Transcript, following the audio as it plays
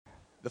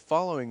The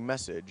following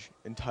message,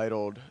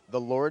 entitled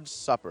The Lord's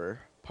Supper,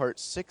 Part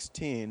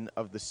 16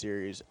 of the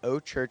series, O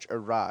Church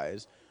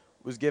Arise,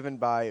 was given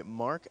by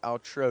Mark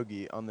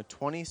Altrogi on the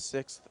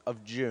 26th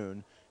of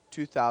June,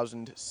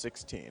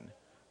 2016.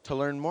 To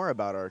learn more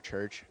about our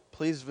church,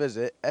 please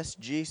visit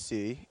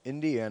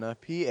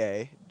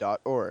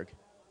sgcindianapa.org.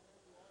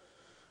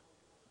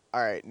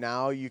 All right,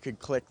 now you can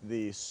click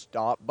the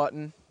stop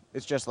button.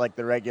 It's just like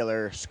the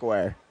regular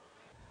square.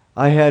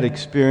 I had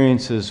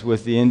experiences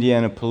with the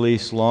Indiana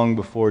police long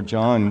before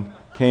John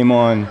came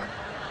on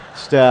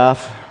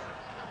staff.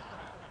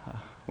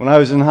 When I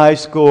was in high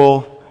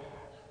school,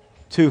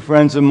 two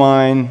friends of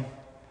mine,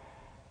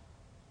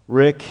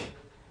 Rick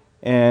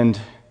and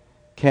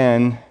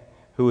Ken,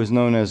 who was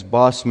known as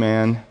Boss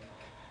Man,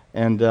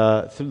 and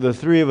the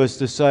three of us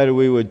decided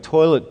we would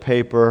toilet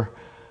paper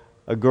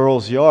a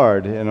girl's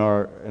yard in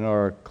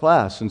our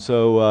class. And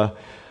so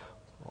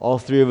all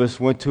three of us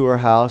went to her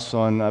house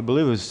on, I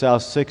believe it was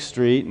South 6th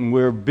Street, and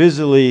we were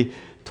busily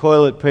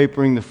toilet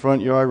papering the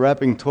front yard,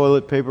 wrapping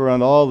toilet paper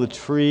around all the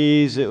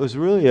trees. It was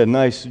really a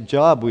nice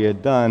job we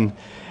had done.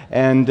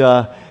 And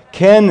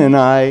Ken and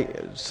I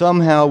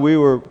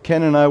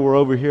were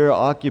over here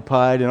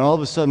occupied, and all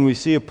of a sudden we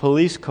see a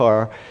police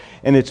car,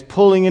 and it's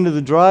pulling into the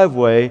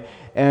driveway,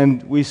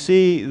 and we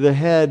see the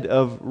head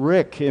of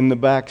Rick in the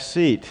back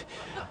seat.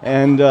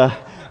 And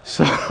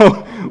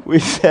so we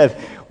said,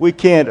 we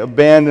can't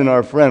abandon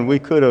our friend. We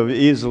could have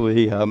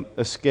easily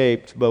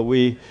escaped, but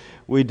we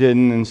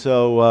didn't. And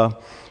so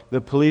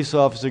the police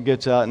officer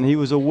gets out, and he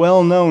was a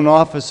well-known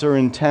officer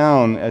in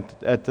town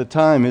at the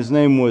time. His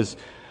name was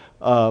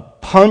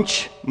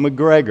Punch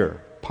McGregor.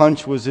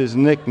 Punch was his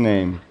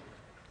nickname.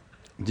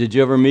 Did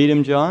you ever meet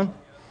him, John?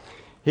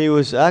 He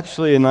was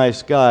actually a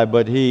nice guy,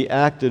 but he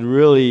acted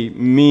really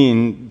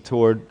mean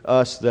toward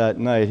us that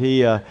night.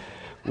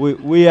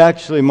 We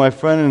actually, my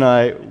friend and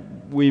I,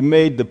 we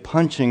made the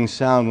punching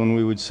sound when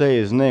we would say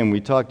his name. We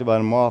talked about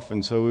him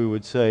often, so we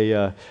would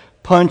say,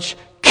 Punch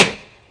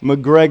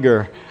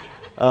McGregor.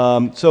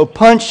 So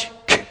Punch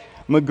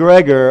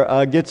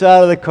McGregor gets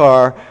out of the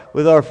car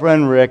with our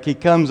friend Rick. He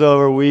comes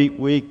over,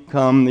 we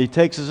come, he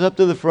takes us up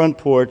to the front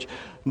porch,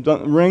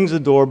 rings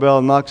the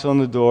doorbell, knocks on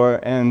the door,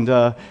 and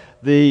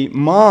the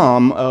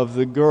mom of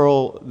the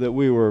girl that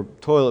we were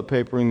toilet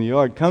papering the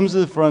yard comes to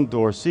the front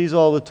door, sees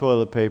all the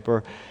toilet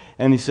paper,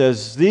 and he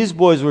says, these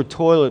boys were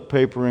toilet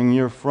papering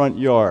your front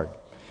yard.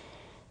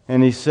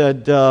 And he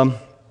said, do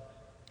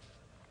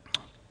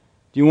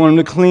you want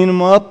them to clean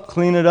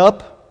it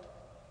up,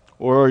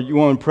 or you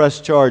want to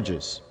press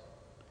charges?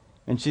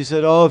 And she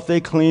said, oh, if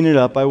they clean it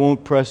up, I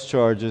won't press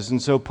charges.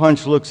 And so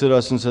Punch looks at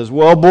us and says,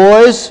 well,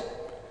 boys,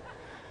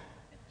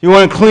 you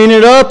want to clean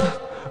it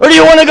up, or do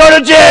you want to go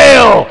to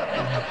jail?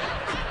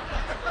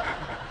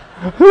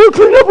 We'll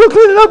clean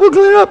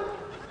it up.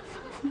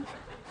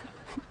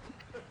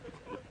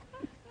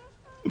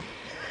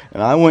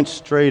 And I went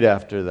straight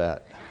after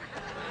that.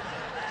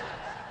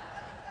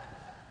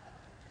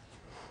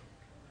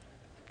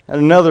 Had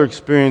another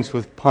experience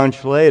with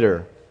Punch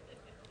later.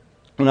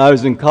 When I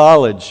was in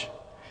college,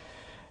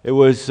 it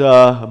was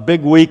a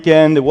big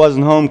weekend. It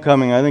wasn't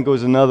homecoming. I think it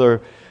was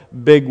another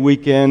big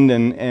weekend,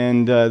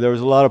 and there was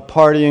a lot of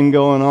partying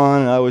going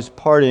on. And I was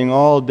partying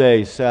all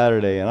day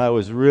Saturday, and I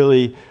was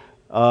really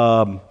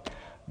drunk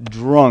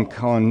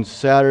on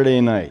Saturday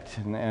night.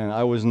 And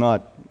I was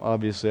not.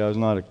 Obviously, I was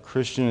not a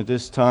Christian at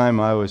this time.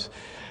 I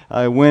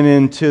went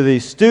into the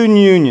student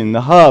union,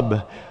 the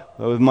hub,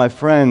 with my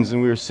friends,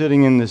 and we were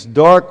sitting in this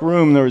dark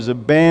room. There was a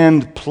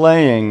band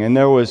playing, and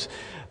there was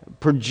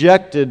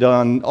projected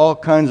on all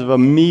kinds of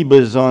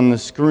amoebas on the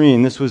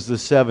screen. This was the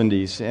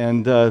 70s,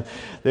 and the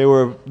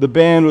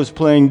band was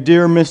playing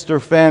Dear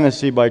Mr.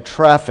 Fantasy by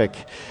Traffic,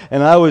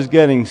 and I was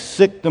getting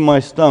sick to my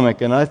stomach,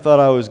 and I thought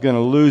I was going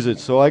to lose it.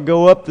 So I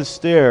go up the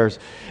stairs,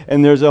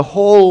 and there's a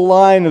whole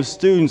line of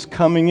students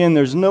coming in.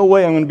 There's no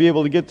way I'm going to be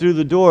able to get through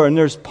the door, and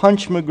there's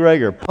Punch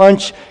McGregor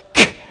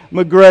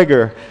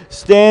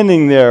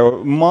standing there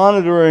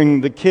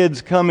monitoring the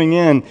kids coming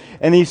in,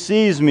 and he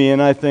sees me,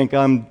 and I think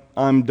I'm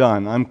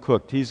done. I'm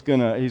cooked. He's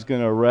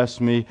gonna arrest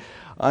me.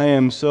 I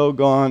am so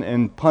gone.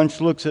 And Punch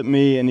looks at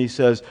me and he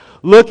says,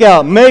 "Look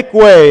out! Make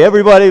way!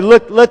 Everybody,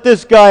 let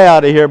this guy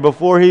out of here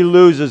before he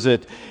loses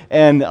it."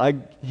 And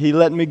he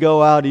let me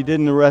go out. He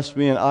didn't arrest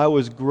me, and I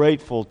was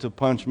grateful to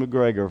Punch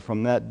McGregor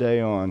from that day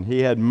on.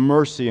 He had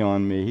mercy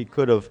on me. He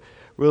could have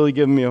really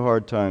given me a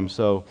hard time,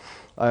 so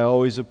I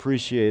always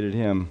appreciated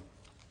him.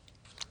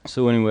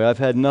 So anyway, I've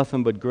had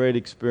nothing but great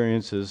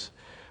experiences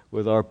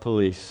with our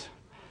police.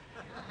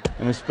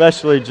 And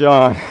especially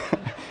John.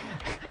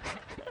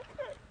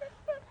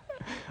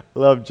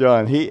 Love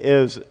John. He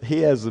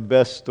has the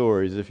best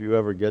stories if you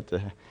ever get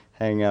to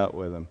hang out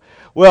with him.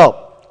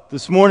 Well,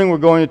 this morning we're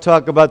going to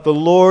talk about the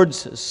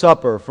Lord's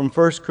Supper from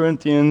 1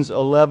 Corinthians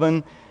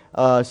 11,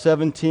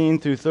 17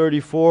 through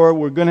 34.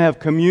 We're going to have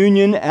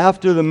communion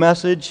after the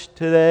message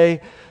today,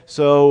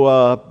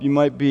 so you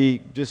might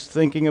be just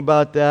thinking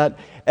about that.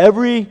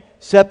 Every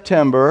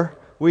September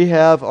we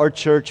have our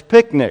church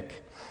picnic.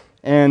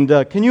 And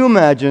can you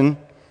imagine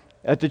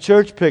at the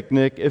church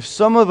picnic if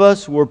some of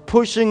us were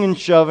pushing and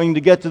shoving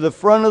to get to the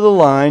front of the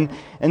line,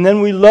 and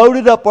then we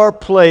loaded up our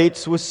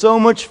plates with so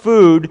much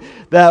food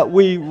that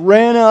we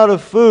ran out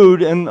of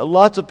food, and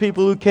lots of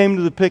people who came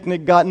to the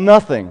picnic got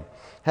nothing,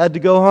 had to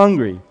go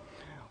hungry.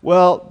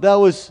 Well, that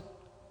was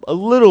a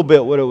little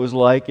bit what it was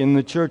like in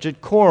the church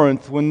at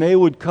Corinth when they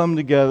would come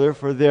together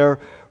for their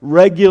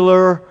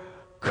regular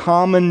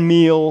common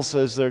meals,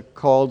 as they're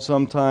called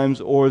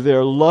sometimes, or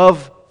their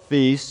love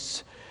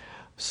feasts.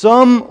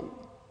 Some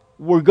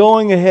were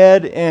going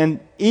ahead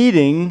and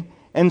eating,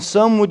 and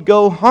some would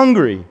go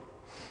hungry.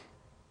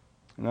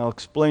 And I'll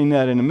explain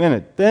that in a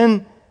minute.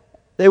 Then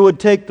they would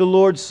take the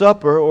Lord's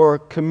Supper, or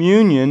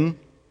communion,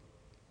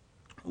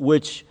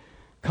 which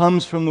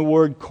comes from the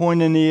word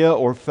koinonia,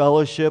 or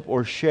fellowship,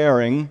 or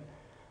sharing.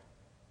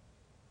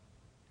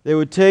 They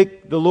would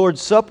take the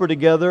Lord's Supper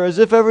together as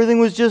if everything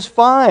was just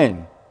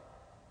fine.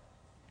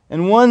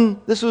 And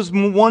this was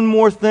one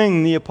more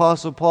thing the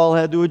Apostle Paul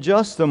had to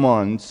adjust them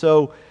on.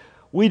 So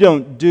we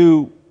don't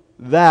do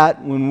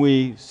that when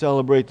we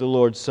celebrate the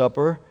Lord's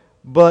Supper,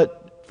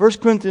 but 1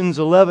 Corinthians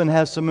 11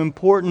 has some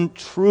important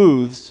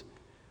truths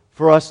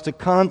for us to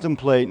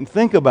contemplate and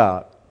think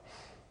about.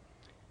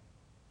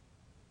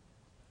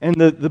 And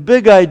the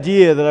big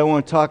idea that I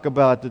want to talk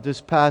about, that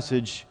this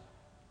passage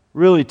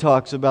really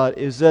talks about,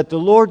 is that the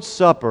Lord's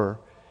Supper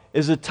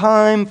is a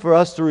time for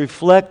us to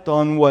reflect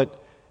on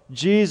what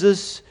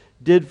Jesus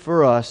did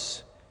for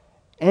us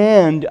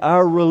and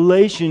our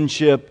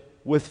relationship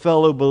with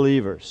fellow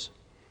believers.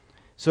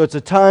 So it's a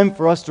time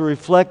for us to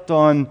reflect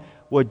on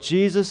what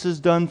Jesus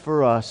has done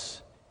for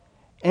us,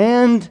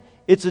 and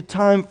it's a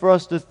time for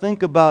us to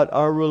think about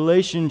our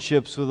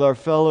relationships with our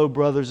fellow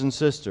brothers and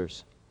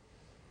sisters.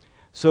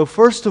 So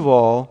first of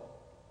all,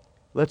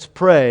 let's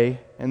pray,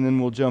 and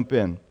then we'll jump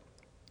in.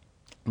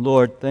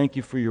 Lord, thank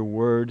you for your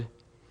word.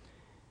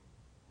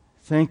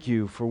 Thank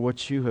you for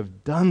what you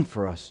have done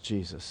for us,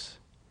 Jesus,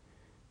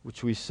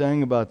 which we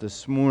sang about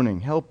this morning.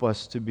 Help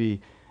us to be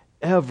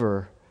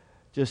ever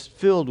just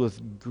filled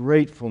with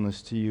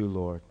gratefulness to you,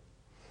 Lord,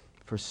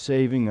 for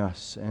saving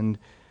us. And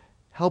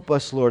help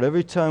us, Lord,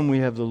 every time we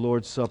have the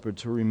Lord's Supper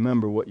to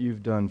remember what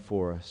you've done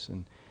for us.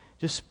 And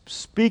just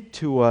speak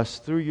to us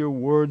through your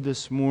word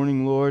this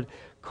morning, Lord.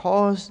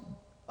 Cause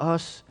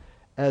us,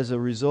 as a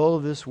result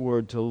of this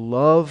word, to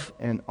love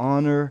and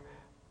honor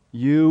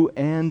you,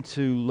 and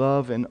to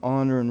love and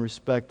honor and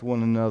respect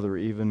one another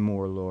even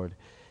more, Lord.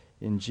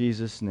 In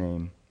Jesus'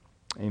 name,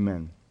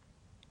 amen.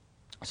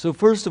 So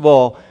first of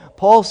all,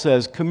 Paul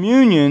says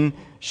communion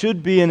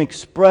should be an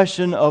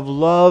expression of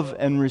love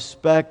and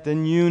respect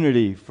and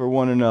unity for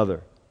one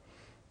another.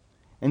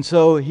 And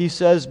so he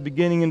says,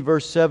 beginning in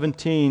verse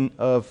 17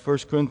 of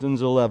 1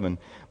 Corinthians 11,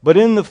 "But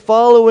in the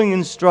following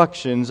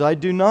instructions I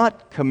do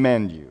not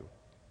commend you,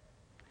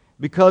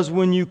 because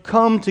when you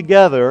come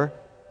together,"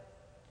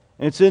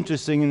 and it's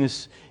interesting,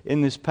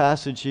 in this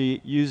passage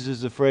he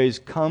uses the phrase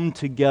 "come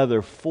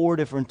together" 4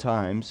 different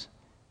times.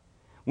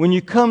 When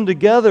you come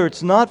together,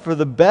 it's not for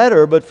the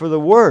better, but for the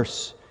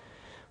worse.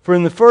 For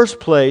in the first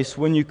place,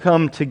 when you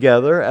come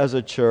together as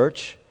a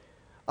church,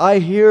 I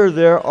hear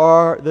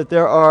that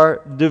there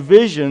are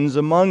divisions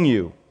among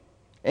you.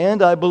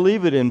 And I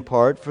believe it in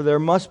part, for there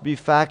must be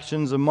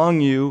factions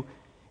among you,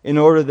 in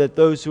order that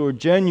those who are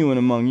genuine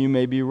among you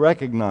may be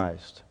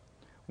recognized.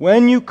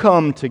 When you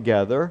come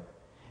together,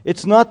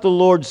 it's not the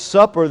Lord's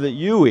Supper that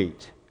you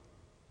eat.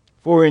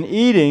 For in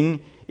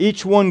eating,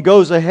 each one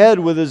goes ahead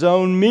with his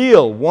own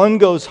meal. One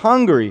goes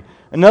hungry,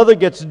 another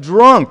gets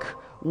drunk.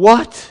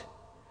 What?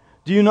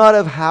 Do you not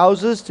have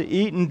houses to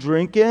eat and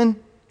drink in?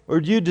 Or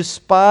do you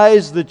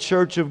despise the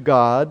church of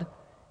God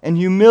and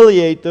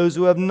humiliate those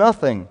who have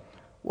nothing?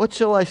 What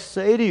shall I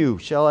say to you?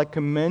 Shall I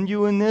commend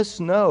you in this?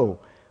 No,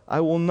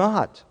 I will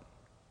not.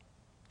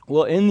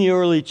 Well, in the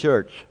early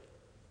church,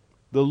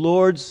 the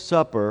Lord's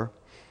Supper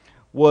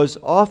was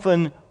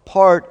often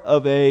part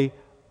of a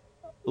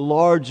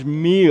large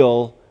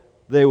meal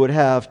they would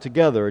have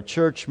together, a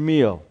church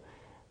meal.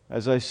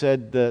 As I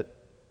said, that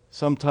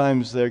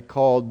sometimes they're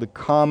called the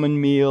common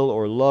meal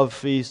or love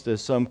feast,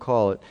 as some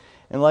call it.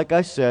 And like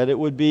I said, it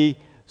would be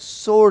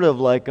sort of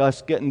like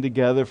us getting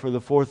together for the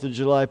 4th of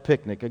July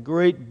picnic, a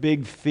great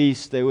big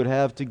feast they would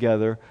have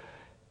together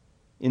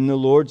in the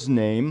Lord's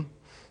name,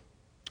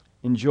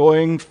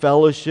 enjoying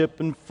fellowship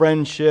and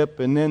friendship,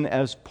 and then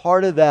as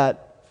part of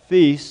that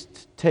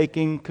feast,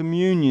 taking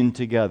communion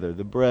together,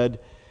 the bread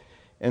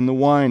and the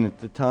wine at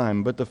the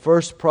time. But the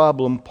first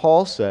problem,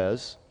 Paul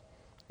says,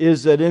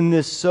 is that in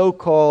this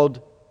so-called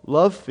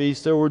love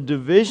feast, there were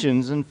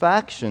divisions and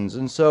factions.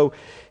 And so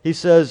he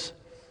says,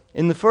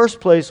 in the first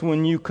place,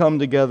 when you come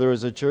together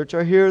as a church,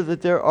 I hear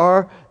that there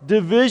are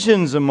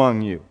divisions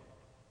among you.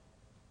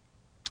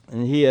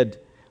 And he had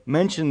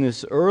mentioned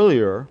this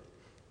earlier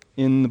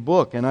in the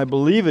book, and I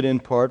believe it in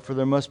part, for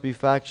there must be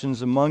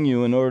factions among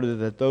you in order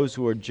that those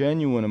who are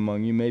genuine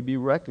among you may be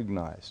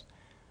recognized.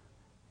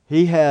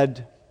 He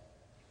had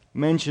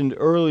mentioned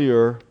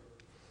earlier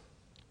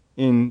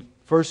in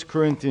 1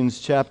 Corinthians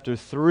chapter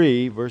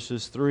 3,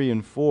 verses 3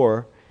 and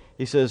 4,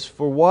 he says,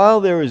 "For while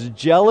there is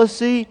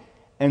jealousy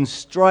and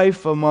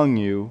strife among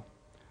you?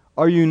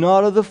 Are you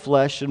not of the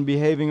flesh and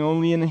behaving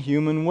only in a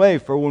human way?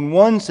 For when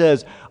one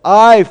says,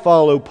 I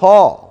follow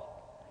Paul,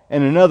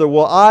 and another,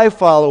 well, I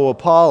follow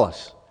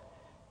Apollos,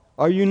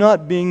 are you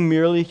not being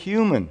merely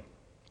human?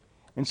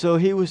 And so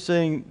he was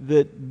saying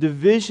that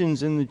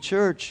divisions in the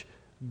church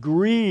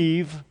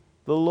grieve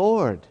the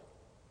Lord.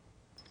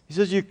 He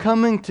says, you're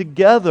coming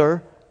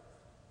together,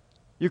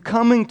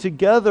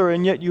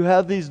 and yet you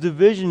have these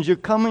divisions. You're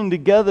coming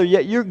together,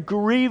 yet you're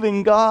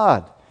grieving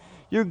God.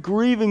 You're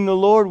grieving the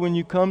Lord when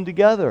you come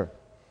together.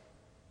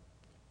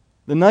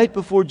 The night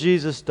before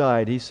Jesus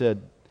died, he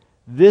said,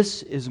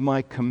 this is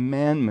my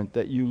commandment,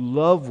 that you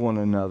love one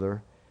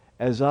another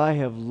as I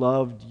have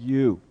loved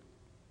you.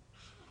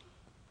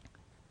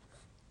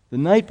 The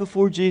night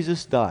before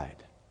Jesus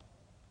died,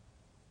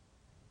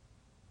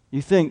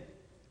 you think,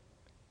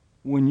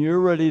 when you're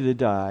ready to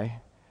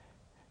die,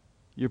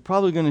 you're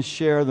probably going to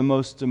share the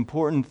most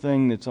important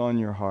thing that's on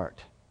your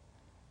heart.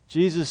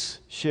 Jesus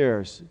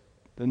shares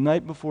the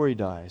night before he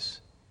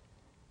dies,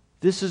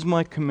 this is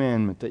my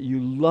commandment, that you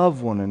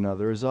love one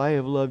another as I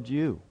have loved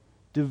you.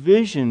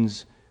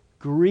 Divisions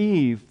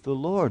grieve the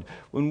Lord.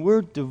 When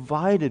we're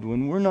divided,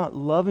 when we're not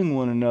loving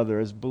one another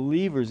as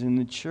believers in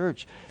the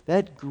church,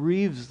 that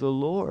grieves the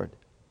Lord.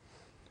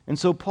 And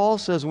so Paul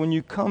says when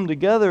you come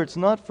together, it's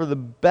not for the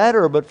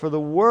better, but for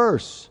the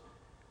worse.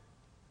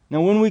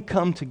 Now, when we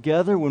come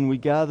together, when we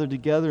gather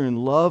together in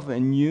love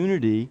and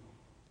unity,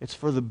 it's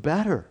for the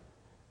better.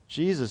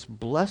 Jesus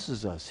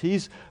blesses us.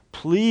 He's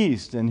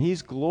pleased and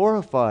He's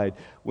glorified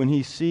when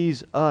He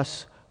sees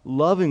us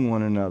loving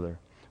one another.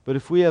 But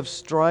if we have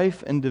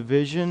strife and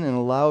division and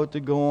allow it to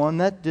go on,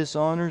 that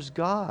dishonors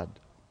God.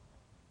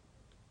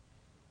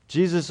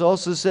 Jesus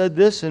also said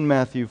this in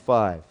Matthew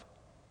 5.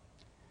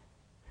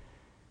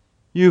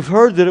 You've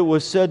heard that it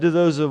was said to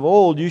those of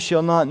old, you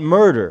shall not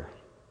murder,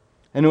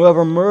 and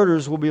whoever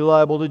murders will be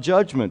liable to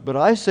judgment. But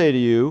I say to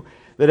you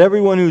that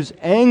everyone who's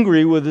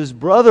angry with his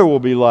brother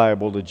will be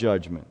liable to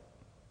judgment.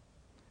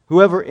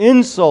 Whoever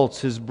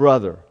insults his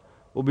brother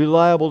will be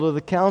liable to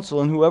the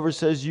council, and whoever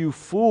says, you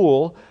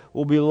fool,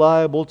 will be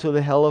liable to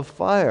the hell of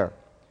fire.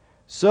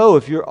 So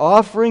if you're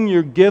offering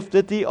your gift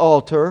at the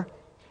altar,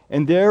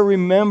 and there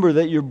remember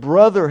that your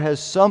brother has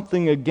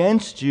something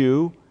against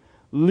you,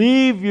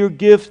 leave your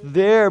gift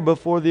there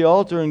before the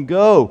altar and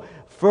go.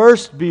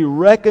 First be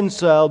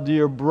reconciled to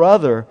your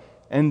brother,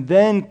 and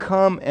then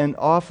come and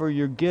offer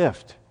your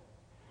gift.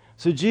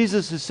 So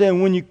Jesus is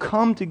saying when you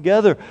come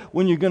together,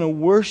 when you're going to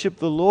worship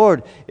the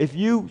Lord,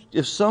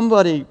 if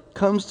somebody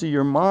comes to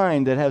your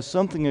mind that has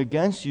something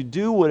against you,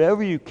 do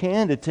whatever you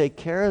can to take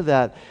care of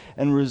that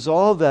and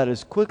resolve that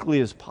as quickly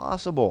as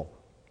possible.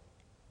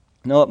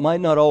 Now, it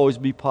might not always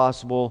be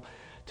possible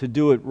to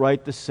do it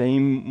right the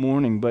same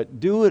morning, but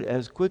do it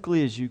as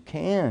quickly as you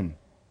can.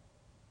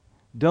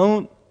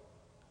 Don't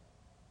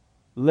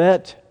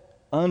let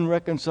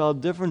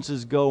unreconciled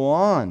differences go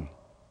on,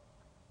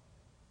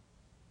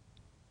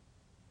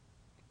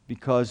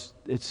 because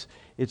it's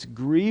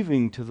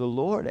grieving to the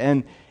Lord.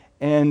 And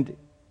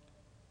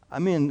I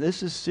mean,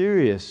 this is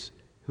serious.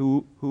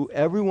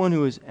 Everyone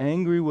who is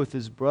angry with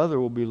his brother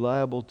will be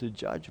liable to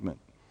judgment.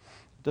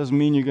 It doesn't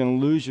mean you're going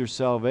to lose your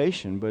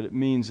salvation, but it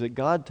means that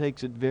God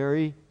takes it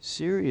very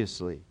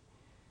seriously.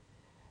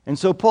 And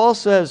so Paul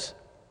says,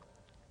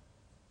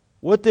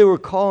 what they were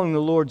calling the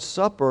Lord's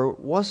Supper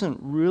wasn't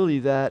really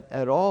that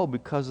at all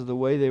because of the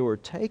way they were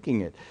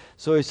taking it.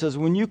 So he says,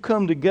 when you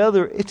come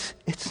together,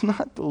 it's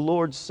not the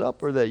Lord's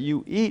Supper that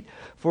you eat.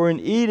 For in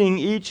eating,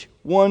 each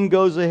one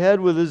goes ahead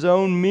with his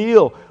own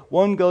meal.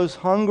 One goes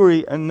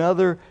hungry,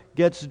 another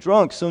gets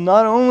drunk. So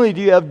not only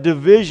do you have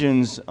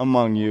divisions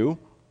among you,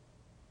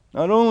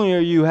 not only are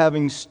you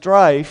having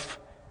strife,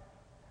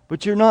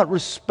 but you're not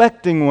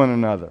respecting one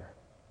another.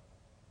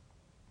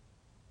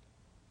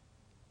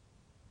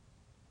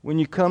 When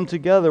you come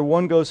together,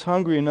 one goes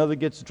hungry, another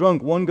gets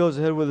drunk, one goes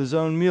ahead with his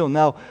own meal.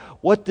 Now,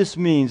 what this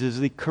means is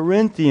the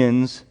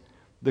Corinthian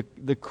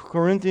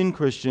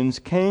Christians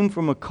came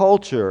from a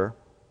culture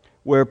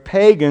where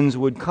pagans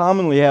would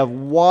commonly have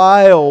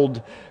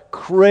wild,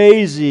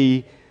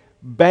 crazy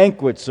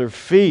banquets or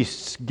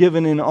feasts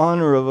given in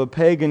honor of a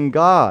pagan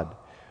god.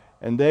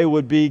 And they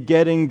would be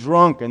getting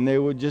drunk, and they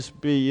would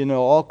just be,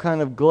 all kind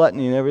of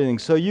gluttony and everything.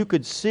 So you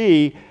could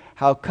see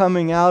how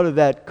coming out of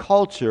that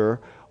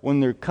culture, when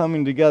they're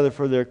coming together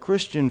for their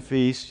Christian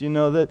feast,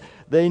 that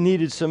they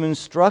needed some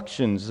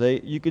instructions.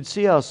 You could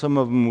see how some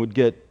of them would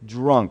get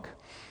drunk.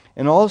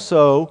 And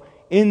also,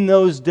 in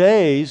those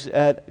days,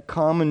 at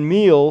common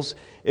meals,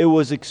 it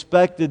was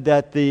expected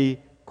that the,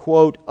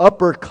 quote,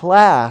 upper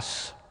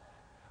class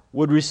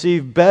would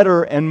receive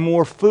better and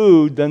more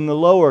food than the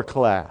lower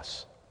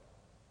class.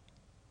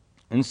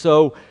 And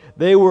so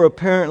they were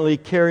apparently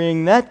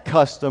carrying that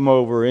custom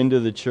over into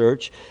the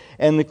church,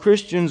 and the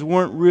Christians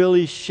weren't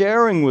really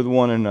sharing with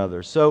one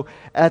another. So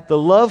at the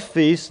love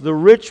feast, the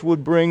rich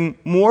would bring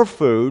more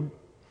food.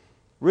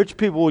 Rich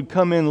people would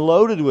come in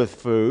loaded with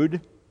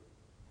food,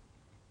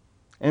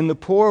 and the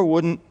poor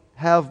wouldn't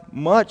have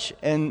much,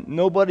 and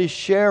nobody's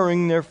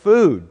sharing their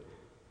food.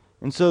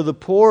 And so the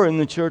poor in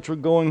the church were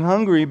going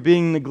hungry,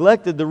 being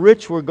neglected. The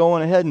rich were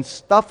going ahead and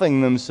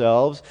stuffing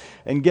themselves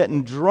and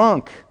getting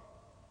drunk.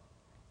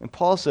 And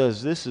Paul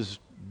says this is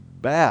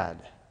bad.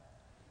 I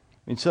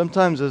mean,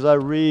 sometimes as I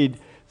read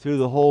through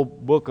the whole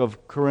book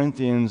of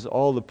Corinthians,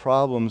 all the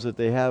problems that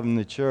they have in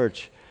the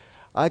church,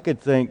 I could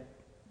think,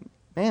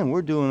 man,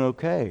 we're doing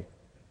okay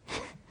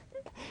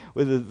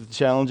with the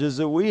challenges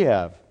that we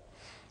have.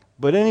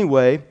 But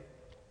anyway,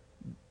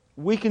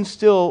 we can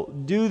still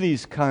do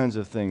these kinds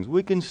of things.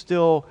 We can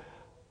still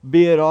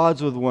be at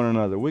odds with one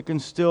another. We can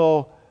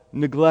still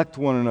neglect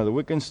one another.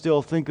 We can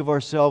still think of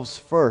ourselves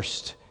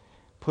first,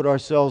 put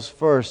ourselves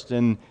first,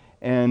 and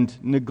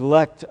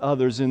neglect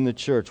others in the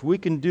church. We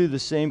can do the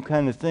same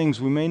kind of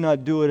things. We may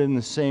not do it in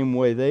the same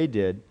way they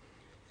did.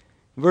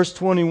 Verse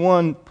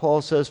 21,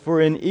 Paul says, "For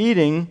in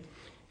eating,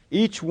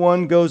 each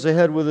one goes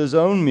ahead with his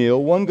own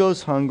meal. One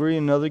goes hungry,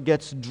 another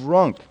gets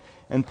drunk."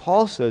 And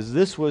Paul says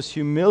this was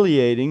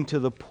humiliating to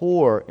the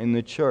poor in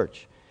the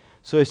church.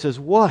 So he says,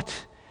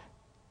 "What?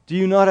 Do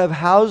you not have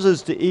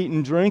houses to eat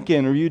and drink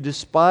in, or you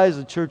despise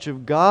the church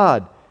of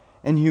God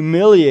and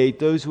humiliate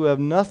those who have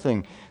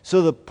nothing?"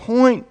 So the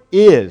point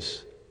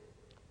is,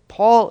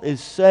 Paul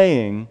is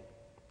saying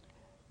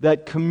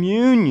that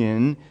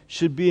communion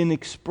should be an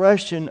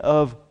expression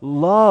of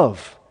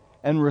love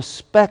and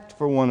respect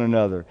for one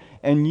another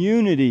and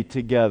unity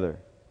together.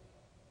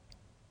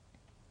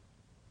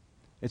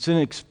 It's an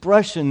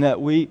expression that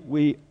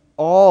we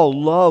all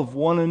love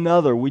one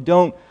another. We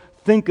don't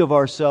think of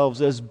ourselves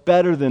as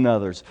better than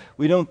others.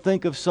 We don't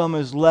think of some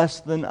as less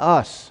than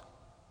us.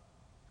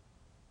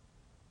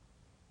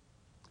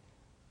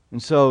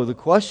 And so the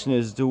question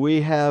is, do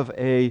we have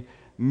a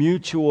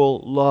mutual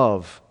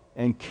love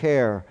and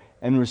care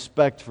and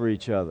respect for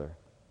each other?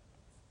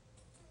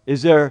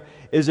 Is there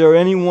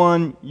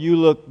anyone you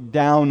look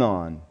down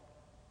on?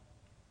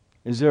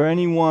 Is there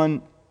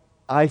anyone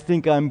I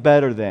think I'm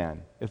better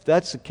than? If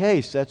that's the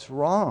case, that's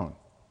wrong.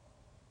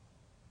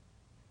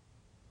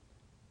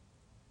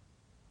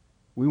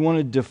 We want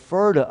to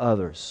defer to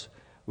others.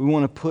 We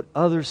want to put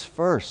others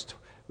first.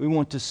 We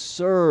want to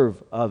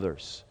serve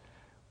others.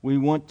 We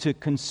want to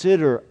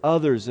consider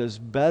others as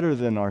better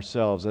than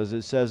ourselves, as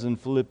it says in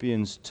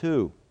Philippians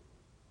 2.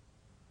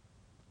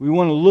 We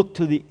want to look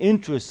to the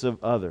interests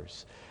of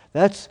others.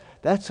 That's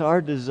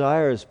our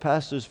desire as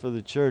pastors for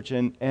the church,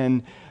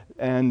 and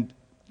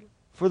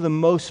for the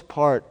most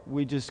part,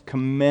 we just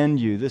commend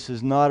you. This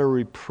is not a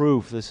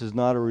reproof. This is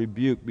not a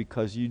rebuke,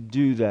 because you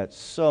do that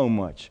so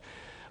much.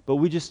 But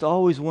we just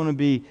always want to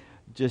be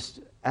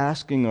just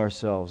asking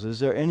ourselves, is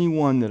there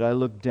anyone that I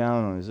look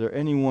down on? Is there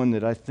anyone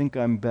that I think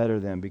I'm better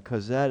than?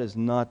 Because that is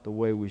not the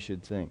way we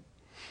should think.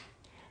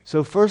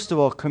 So first of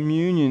all,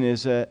 communion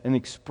is an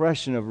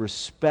expression of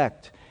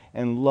respect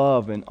and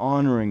love and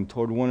honoring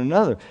toward one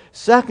another.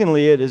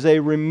 Secondly, it is a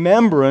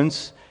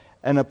remembrance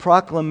and a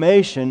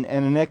proclamation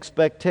and an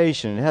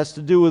expectation. It has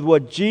to do with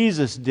what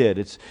Jesus did.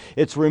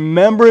 It's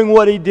remembering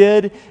what He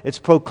did, it's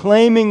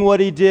proclaiming what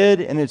He did,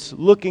 and it's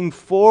looking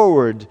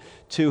forward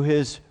to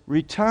His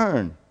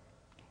return.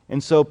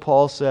 And so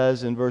Paul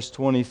says in verse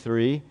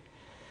 23,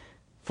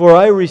 "For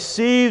I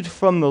received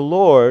from the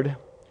Lord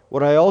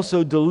what I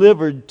also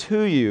delivered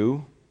to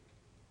you,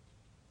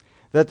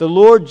 that the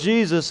Lord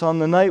Jesus, on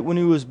the night when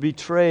He was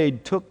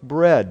betrayed, took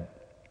bread,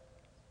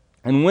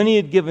 and when He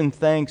had given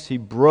thanks, He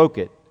broke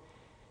it,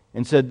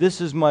 and said, 'This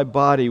is my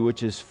body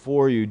which is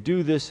for you.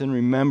 Do this in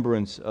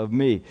remembrance of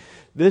me.'"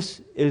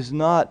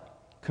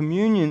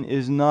 Communion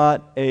is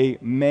not a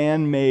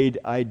man-made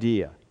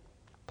idea.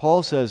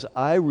 Paul says,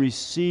 I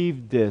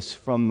received this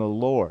from the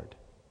Lord.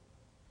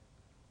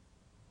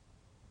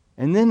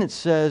 And then it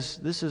says,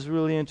 this is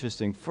really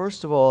interesting.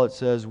 First of all, it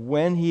says,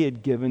 when He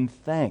had given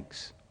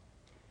thanks.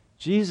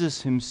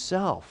 Jesus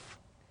Himself,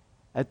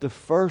 at the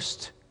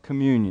first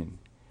communion,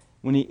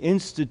 when He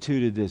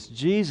instituted this,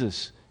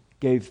 Jesus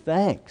gave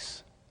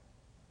thanks.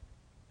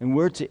 And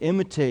we're to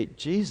imitate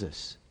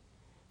Jesus.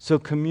 So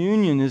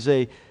communion is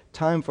a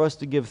time for us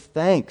to give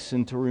thanks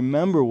and to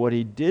remember what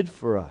He did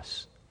for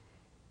us.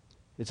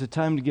 It's a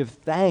time to give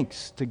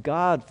thanks to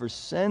God for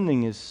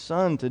sending His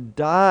Son to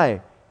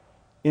die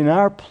in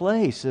our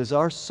place as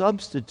our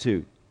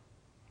substitute.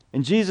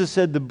 And Jesus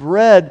said the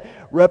bread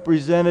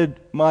represented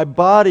my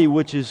body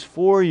which is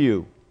for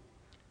you.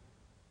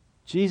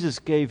 Jesus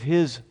gave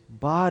His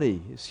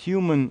body, His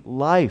human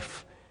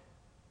life,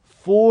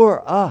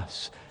 for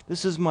us.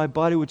 This is my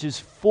body which is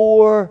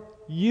for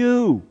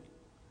you.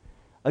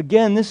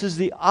 Again, this is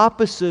the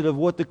opposite of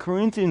what the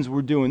Corinthians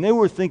were doing. They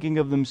were thinking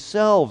of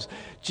themselves.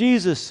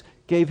 Jesus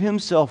gave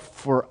Himself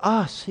for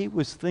us. He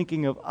was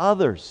thinking of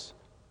others.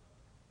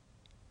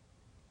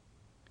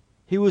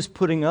 He was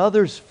putting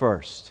others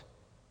first.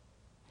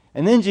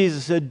 And then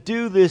Jesus said,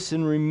 "Do this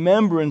in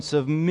remembrance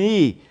of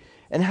me."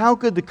 And how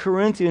could the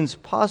Corinthians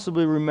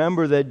possibly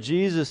remember that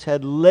Jesus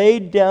had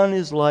laid down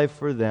His life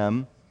for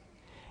them?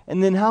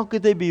 And then how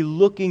could they be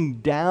looking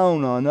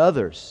down on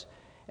others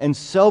and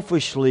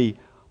selfishly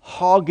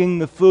hogging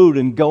the food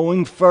and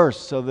going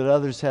first so that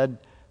others had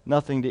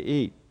nothing to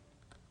eat?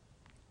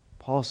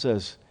 Paul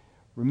says,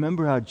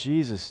 Remember how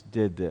Jesus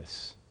did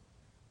this.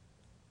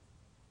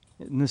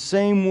 In the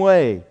same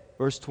way,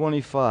 verse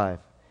 25,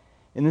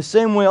 in the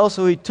same way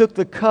also he took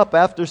the cup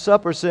after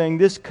supper, saying,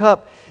 "This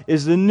cup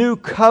is the new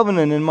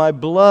covenant in my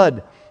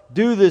blood.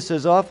 Do this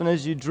as often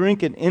as you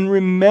drink it in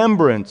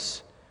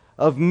remembrance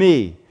of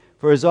me.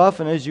 For as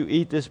often as you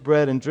eat this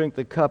bread and drink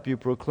the cup, you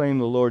proclaim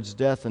the Lord's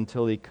death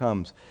until he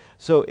comes."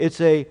 So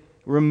it's a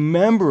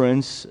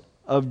remembrance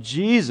of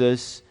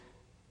Jesus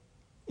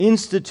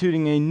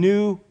instituting a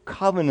new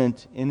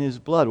covenant in his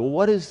blood. Well,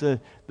 what is the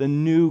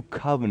new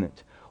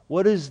covenant?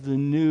 What is the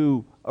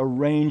new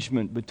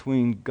arrangement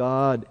between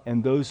God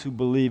and those who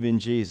believe in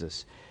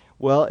Jesus?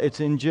 Well, it's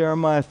in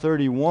Jeremiah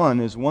 31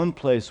 is one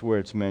place where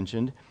it's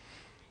mentioned.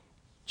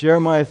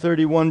 Jeremiah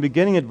 31,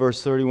 beginning at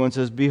verse 31,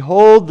 says,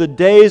 "Behold, the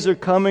days are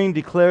coming,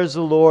 declares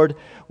the Lord,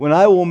 when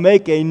I will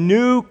make a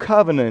new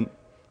covenant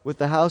with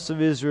the house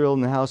of Israel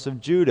and the house of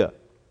Judah."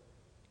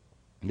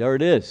 There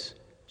it is.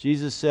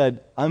 Jesus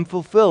said, I'm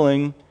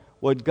fulfilling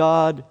what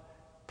God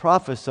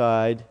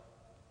prophesied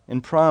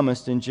and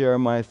promised in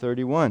Jeremiah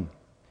 31.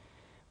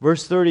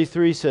 Verse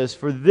 33 says,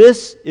 "For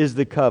this is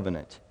the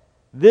covenant.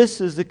 This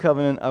is the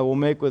covenant I will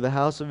make with the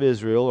house of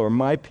Israel," or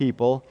my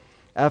people,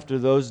 "after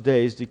those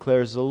days,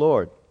 declares the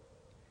Lord.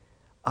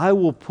 I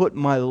will put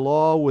my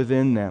law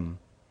within them,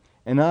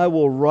 and I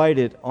will write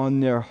it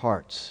on their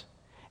hearts.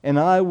 And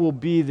I will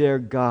be their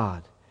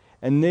God,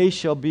 and they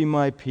shall be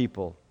my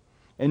people.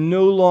 And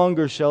no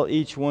longer shall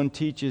each one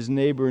teach his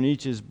neighbor and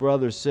each his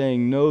brother,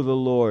 saying, 'Know the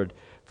Lord,'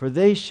 for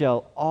they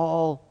shall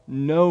all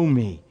know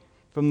me,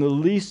 from the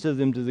least of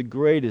them to the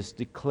greatest,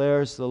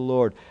 declares the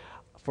Lord.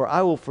 For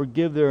I will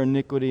forgive their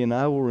iniquity, and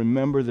I will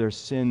remember their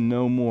sin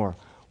no more."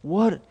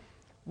 What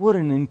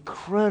an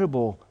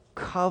incredible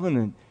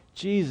covenant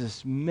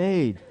Jesus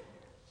made.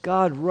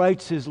 God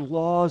writes his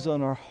laws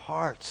on our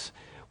hearts.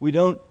 We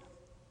don't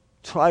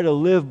try to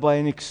live by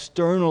an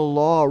external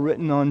law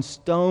written on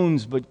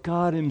stones, but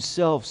God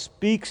himself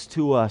speaks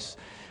to us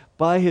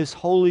by his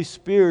Holy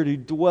Spirit who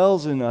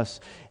dwells in us,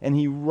 and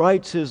he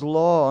writes his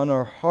law on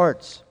our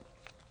hearts.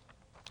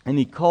 And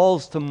he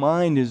calls to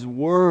mind his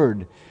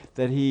word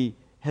that he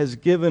has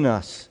given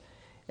us.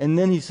 And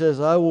then he says,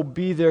 "I will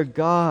be their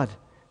God,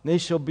 and they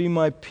shall be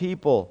my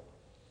people.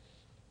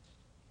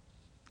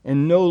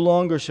 And no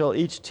longer shall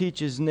each teach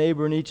his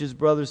neighbor and each his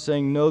brother,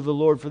 saying, 'Know the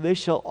Lord,' for they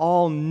shall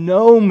all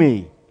know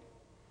me."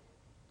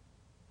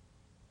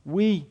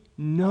 We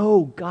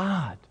know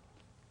God.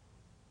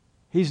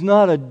 He's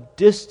not a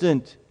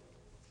distant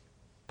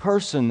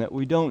person that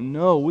we don't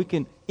know. We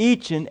can,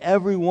 each and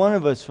every one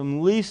of us, from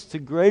least to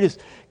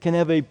greatest, can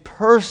have a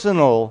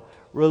personal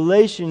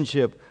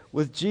relationship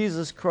with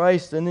Jesus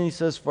Christ. And then he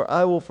says, "For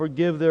I will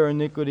forgive their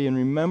iniquity and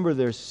remember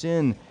their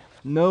sin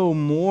no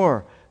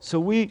more." So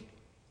we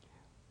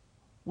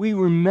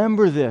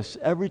remember this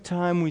every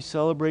time we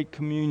celebrate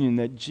communion,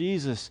 that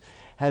Jesus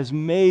has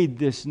made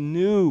this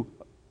new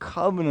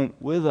covenant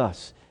with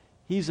us.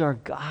 He's our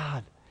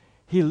God.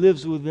 He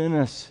lives within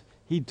us.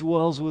 He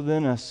dwells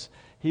within us.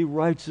 He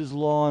writes his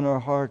law in our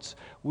hearts.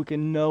 We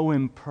can know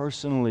him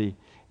personally,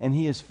 and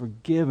he has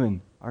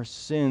forgiven our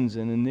sins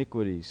and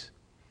iniquities.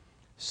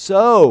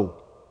 So,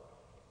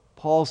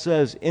 Paul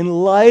says,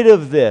 in light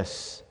of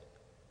this,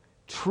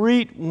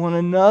 treat one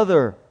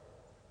another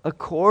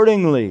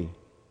accordingly.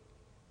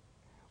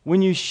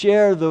 When you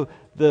share the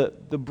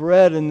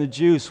bread and the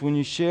juice, when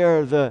you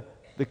share the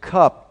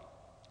cup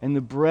and the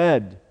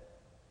bread,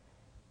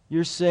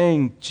 you're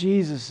saying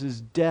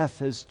Jesus' death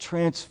has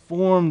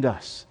transformed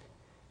us.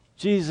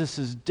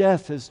 Jesus'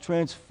 death has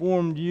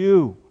transformed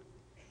you.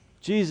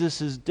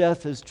 Jesus'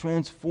 death has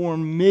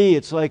transformed me.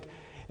 It's like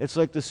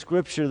the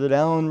scripture that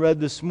Alan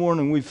read this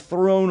morning. We've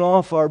thrown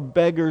off our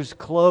beggar's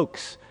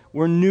cloaks.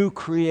 We're new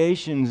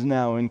creations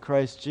now in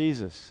Christ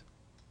Jesus.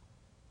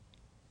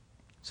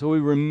 So we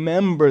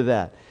remember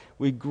that.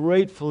 We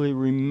gratefully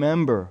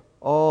remember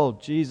all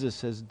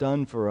Jesus has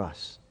done for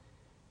us.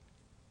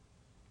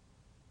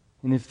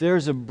 And if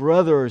there's a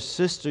brother or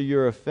sister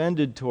you're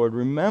offended toward,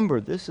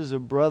 remember, this is a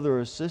brother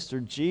or sister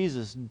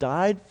Jesus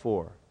died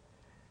for.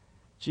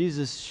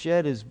 Jesus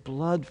shed his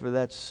blood for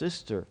that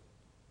sister.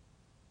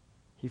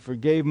 He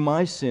forgave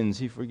my sins.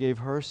 He forgave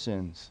her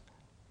sins.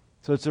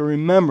 So it's a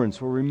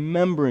remembrance. We're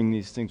remembering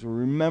these things. We're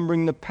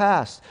remembering the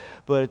past.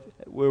 But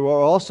we're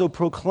also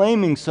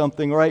proclaiming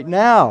something right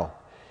now.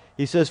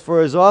 He says,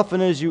 "For as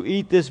often as you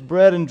eat this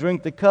bread and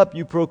drink the cup,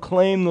 you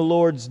proclaim the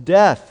Lord's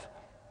death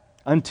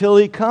until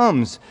he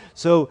comes."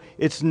 So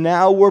it's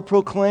now we're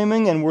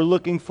proclaiming, and we're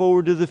looking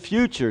forward to the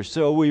future.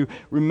 So we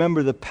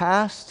remember the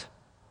past,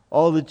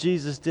 all that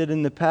Jesus did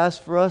in the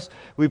past for us.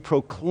 We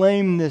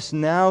proclaim this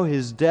now,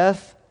 his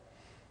death,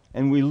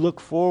 and we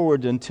look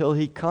forward until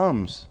he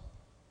comes.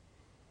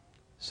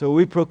 So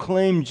we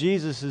proclaim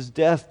Jesus'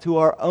 death to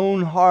our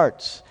own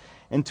hearts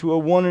and to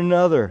one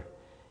another.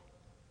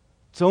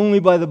 It's only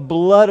by the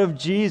blood of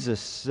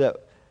Jesus that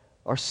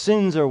our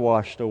sins are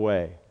washed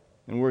away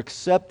and we're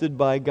accepted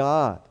by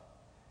God.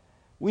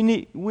 We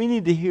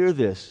need to hear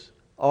this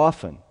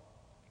often.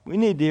 We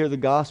need to hear the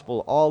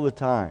gospel all the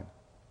time.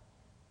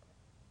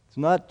 It's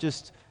not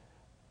just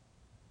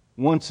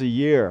once a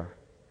year,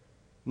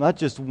 not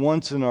just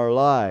once in our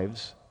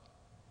lives.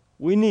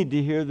 We need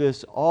to hear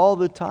this all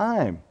the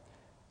time,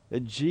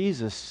 that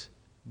Jesus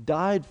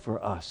died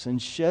for us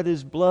and shed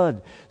His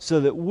blood so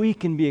that we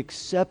can be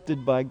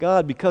accepted by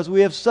God, because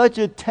we have such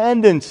a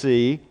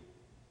tendency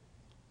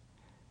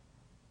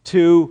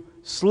to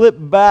slip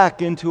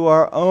back into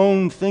our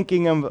own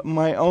thinking of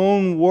my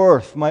own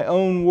worth, my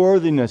own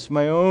worthiness,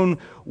 my own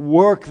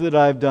work that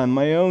I've done,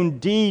 my own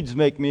deeds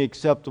make me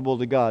acceptable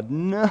to God.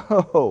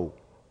 No.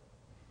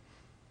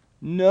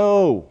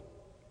 No.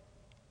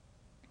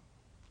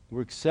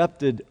 We're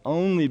accepted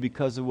only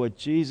because of what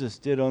Jesus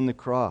did on the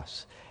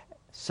cross.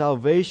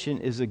 Salvation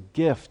is a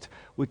gift.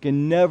 We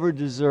can never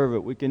deserve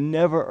it. We can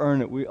never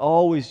earn it. We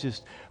always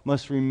just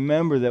must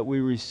remember that we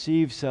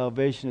receive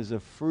salvation as a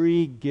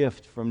free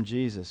gift from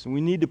Jesus. And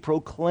we need to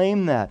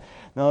proclaim that,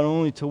 not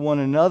only to one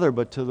another,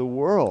 but to the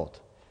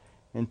world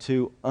and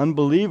to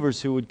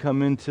unbelievers who would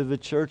come into the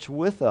church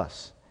with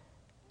us.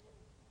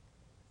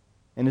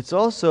 And it's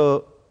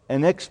also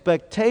an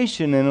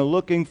expectation and a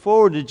looking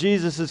forward to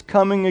Jesus'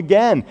 coming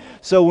again.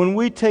 So when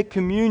we take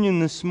communion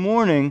this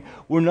morning,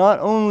 we're not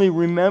only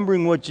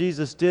remembering what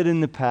Jesus did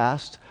in the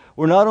past,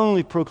 we're not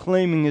only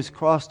proclaiming His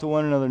cross to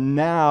one another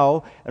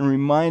now and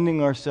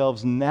reminding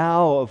ourselves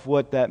now of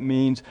what that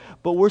means,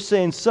 but we're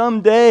saying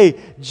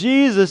someday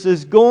Jesus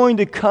is going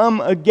to come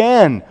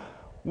again.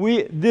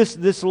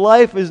 This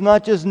life is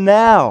not just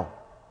now.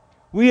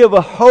 We have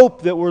a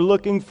hope that we're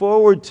looking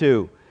forward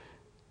to.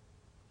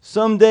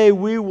 Someday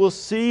we will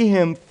see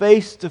Him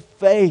face to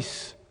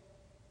face.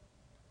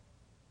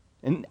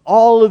 And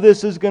all of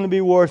this is going to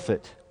be worth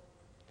it.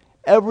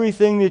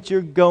 Everything that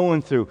you're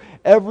going through,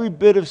 every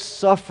bit of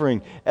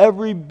suffering,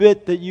 every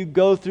bit that you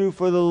go through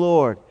for the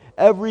Lord,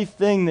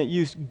 everything that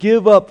you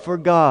give up for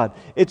God,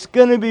 it's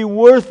going to be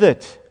worth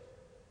it.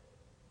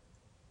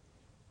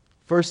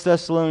 1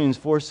 Thessalonians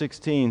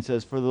 4:16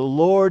 says, "For the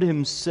Lord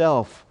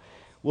Himself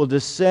will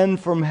descend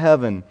from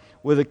heaven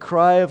with a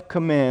cry of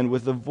command,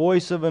 with the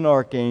voice of an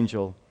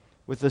archangel,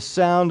 with the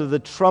sound of the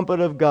trumpet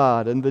of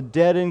God, and the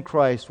dead in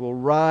Christ will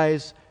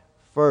rise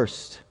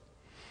first."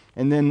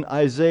 And then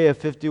Isaiah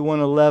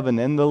 51:11,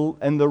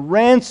 and the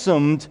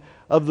ransomed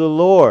of the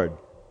Lord,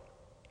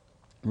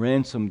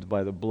 ransomed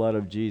by the blood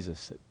of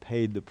Jesus that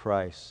paid the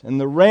price. "And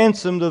the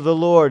ransomed of the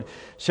Lord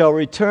shall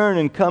return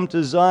and come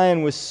to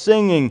Zion with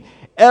singing.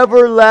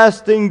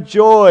 Everlasting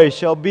joy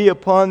shall be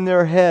upon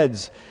their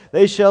heads.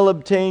 They shall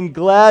obtain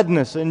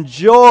gladness and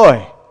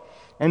joy,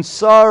 and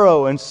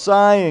sorrow and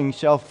sighing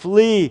shall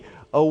flee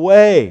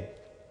away."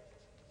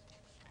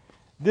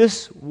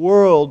 This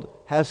world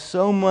has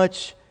so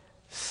much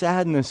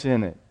sadness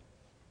in it,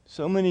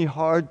 so many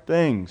hard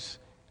things.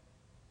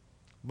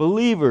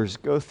 Believers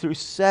go through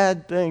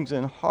sad things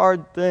and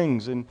hard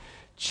things, and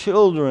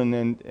children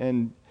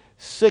and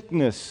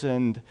sickness,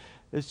 and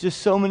there's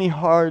just so many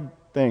hard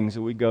things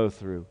that we go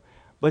through.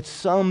 But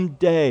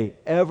someday,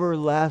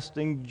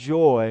 everlasting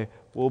joy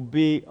will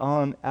be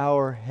on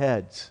our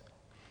heads.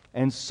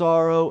 And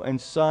sorrow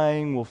and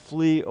sighing will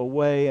flee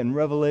away. And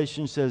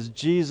Revelation says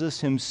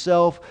Jesus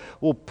Himself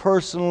will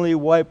personally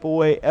wipe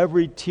away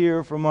every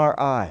tear from our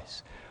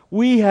eyes.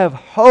 We have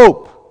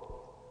hope.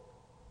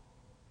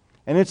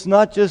 And it's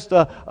not just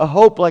a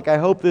hope like, I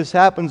hope this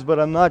happens, but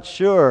I'm not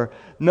sure.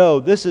 No,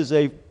 this is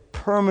a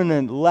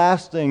permanent,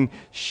 lasting,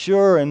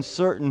 sure and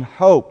certain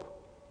hope.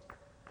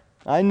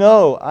 I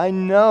know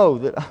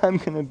that I'm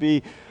going to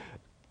be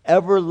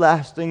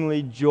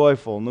everlastingly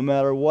joyful no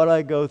matter what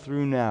I go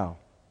through now.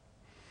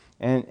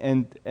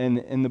 And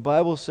the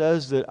Bible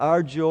says that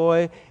our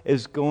joy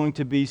is going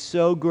to be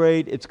so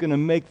great, it's going to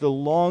make the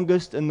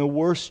longest and the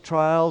worst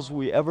trials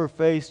we ever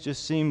face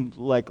just seem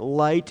like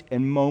light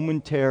and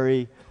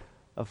momentary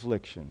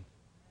affliction.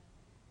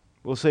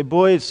 We'll say,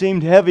 boy, it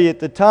seemed heavy at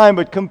the time,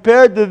 but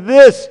compared to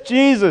this,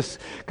 Jesus,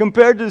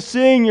 compared to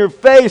seeing your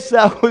face,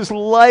 that was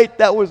light.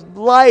 That was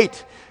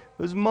light.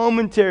 It was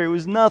momentary. It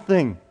was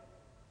nothing.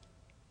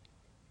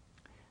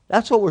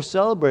 That's what we're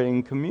celebrating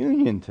in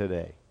communion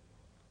today.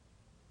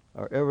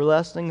 Our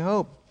everlasting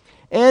hope.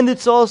 And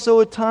it's also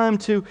a time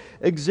to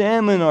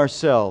examine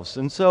ourselves.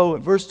 And so,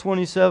 verse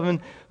 27,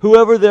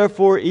 "Whoever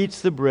therefore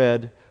eats the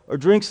bread or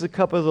drinks the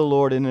cup of the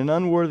Lord in an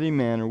unworthy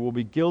manner will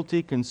be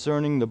guilty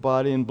concerning the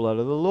body and blood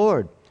of the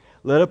Lord.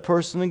 Let a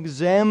person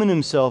examine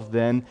himself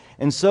then,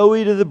 and so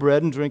eat of the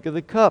bread and drink of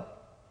the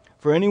cup.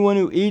 For anyone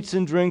who eats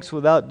and drinks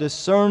without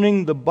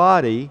discerning the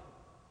body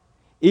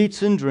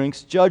eats and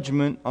drinks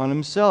judgment on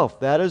himself.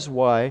 That is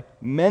why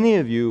many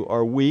of you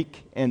are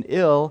weak and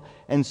ill,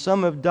 and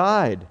some have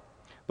died.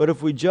 But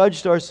if we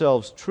judged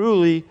ourselves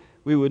truly,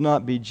 we would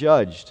not be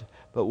judged.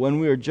 But when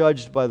we are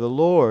judged by the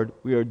Lord,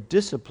 we are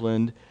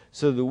disciplined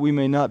so that we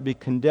may not be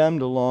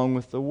condemned along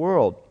with the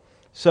world."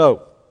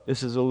 So,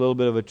 this is a little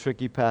bit of a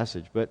tricky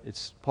passage, but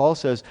Paul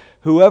says,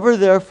 "Whoever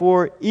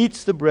therefore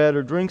eats the bread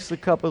or drinks the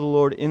cup of the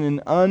Lord in an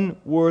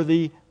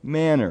unworthy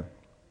manner."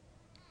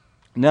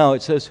 Now,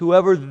 it says,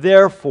 "Whoever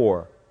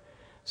therefore."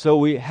 So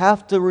we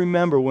have to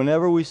remember,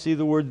 whenever we see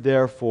the word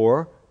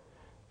therefore,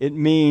 it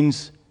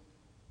means,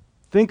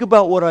 think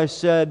about what I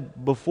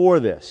said before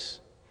this.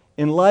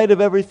 In light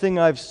of everything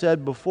I've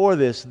said before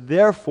this,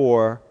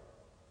 therefore,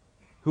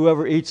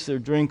 whoever eats or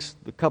drinks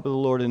the cup of the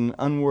Lord in an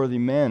unworthy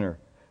manner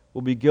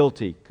will be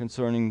guilty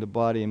concerning the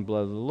body and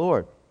blood of the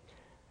Lord.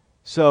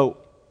 So,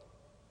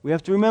 we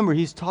have to remember,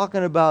 he's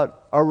talking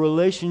about our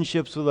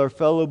relationships with our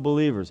fellow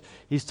believers.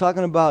 He's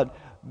talking about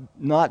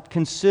not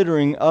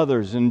considering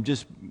others and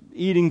just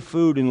eating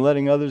food and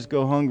letting others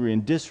go hungry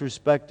and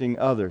disrespecting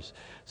others.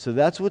 So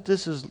that's what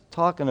this is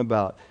talking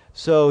about.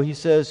 So he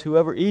says,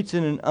 whoever eats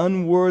in an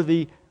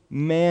unworthy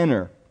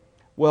manner.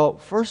 Well,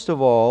 first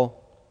of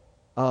all,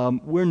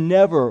 we're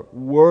never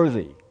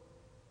worthy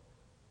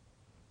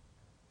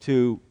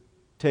to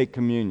take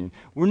communion.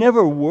 We're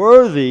never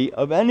worthy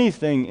of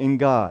anything in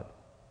God.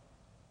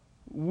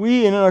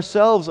 We in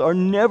ourselves are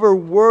never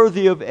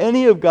worthy of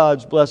any of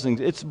God's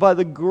blessings. It's by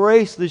the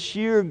grace, the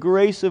sheer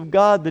grace of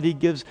God, that He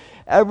gives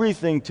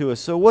everything to us.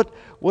 So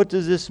what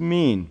does this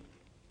mean?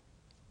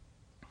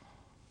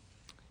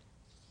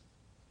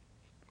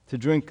 To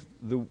drink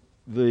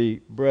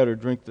the bread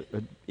or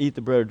eat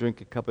the bread or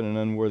drink a cup in an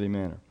unworthy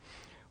manner.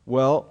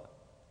 Well,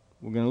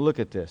 we're going to look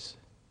at this.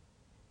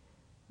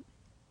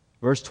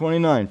 Verse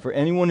 29, for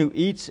anyone who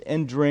eats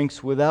and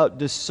drinks without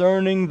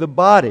discerning the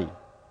body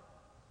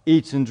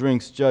eats and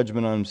drinks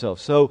judgment on himself.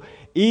 So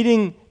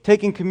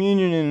taking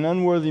communion in an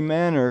unworthy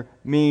manner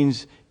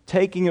means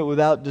taking it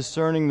without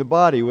discerning the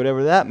body,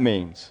 whatever that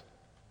means.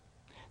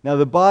 Now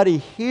the body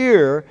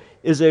here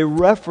is a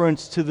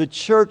reference to the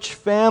church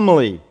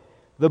family,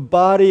 the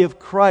body of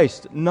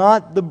Christ,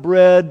 not the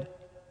bread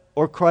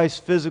or Christ's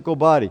physical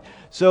body.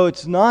 So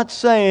it's not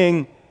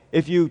saying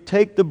if you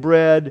take the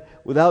bread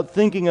without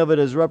thinking of it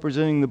as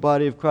representing the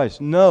body of Christ.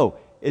 No,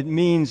 it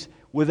means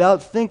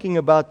without thinking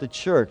about the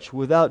church,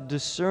 without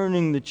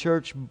discerning the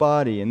church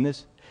body. And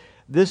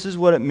this is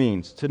what it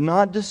means. To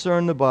not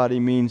discern the body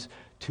means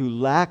to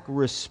lack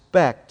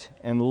respect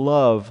and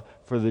love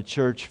for the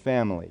church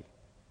family.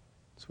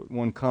 That's what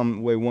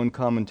one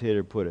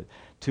commentator put it.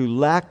 To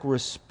lack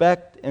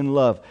respect and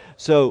love.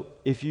 So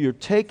if you're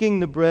taking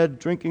the bread,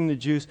 drinking the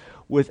juice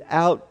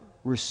without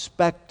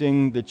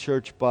respecting the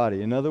church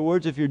body. In other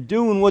words, if you're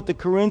doing what the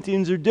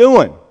Corinthians are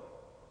doing,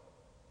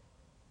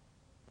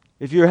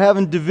 if you're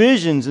having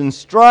divisions and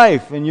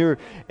strife and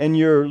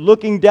you're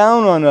looking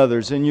down on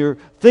others and you're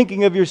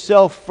thinking of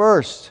yourself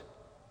first,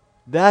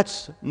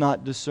 that's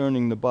not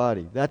discerning the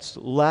body. That's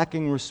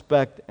lacking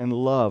respect and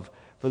love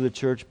for the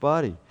church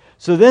body.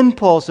 So then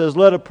Paul says,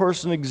 let a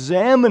person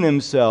examine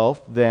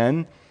himself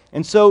then,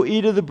 and so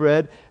eat of the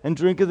bread and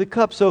drink of the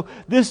cup. So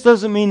this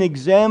doesn't mean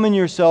examine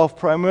yourself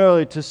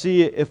primarily to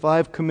see if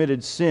I've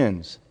committed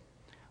sins.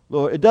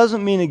 Lord, it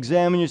doesn't mean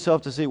examine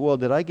yourself to see, well,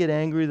 did I get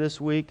angry this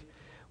week?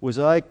 Was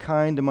I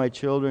kind to my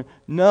children?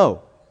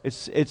 No.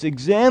 It's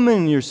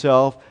examining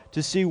yourself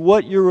to see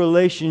what your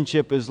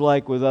relationship is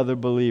like with other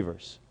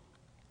believers.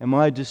 Am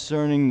I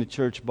discerning the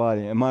church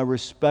body? Am I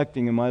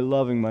respecting, am I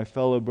loving my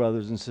fellow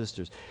brothers and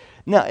sisters?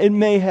 Now, it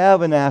may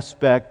have an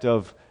aspect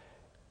of,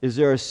 is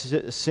there a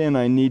sin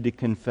I need to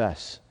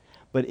confess?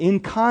 But in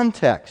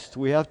context,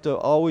 we have to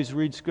always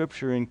read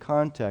Scripture in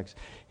context.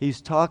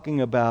 He's talking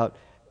about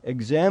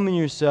examine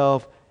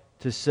yourself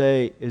to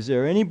say, is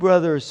there any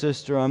brother or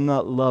sister I'm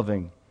not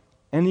loving?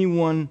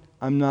 Anyone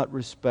I'm not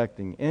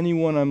respecting?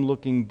 Anyone I'm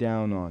looking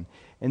down on?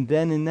 And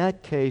then in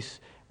that case,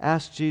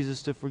 ask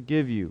Jesus to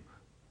forgive you.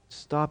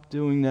 Stop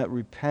doing that.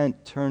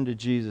 Repent. Turn to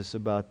Jesus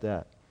about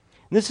that.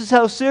 And this is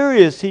how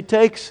serious He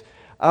takes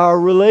our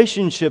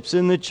relationships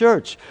in the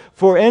church.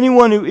 For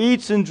anyone who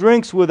eats and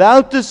drinks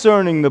without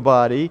discerning the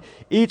body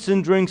eats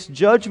and drinks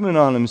judgment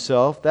on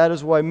himself. That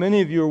is why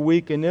many of you are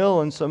weak and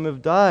ill, and some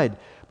have died.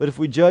 But if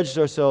we judged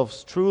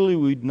ourselves truly,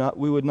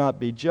 we would not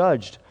be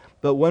judged.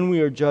 But when we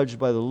are judged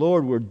by the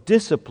Lord, we're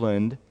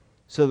disciplined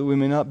so that we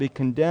may not be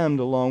condemned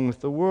along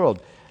with the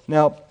world.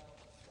 Now,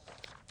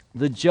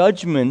 the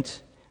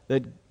judgment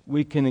that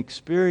we can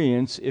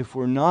experience if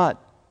we're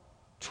not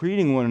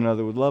treating one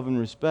another with love and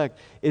respect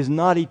is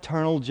not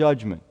eternal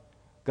judgment.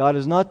 God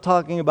is not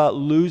talking about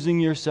losing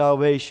your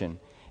salvation.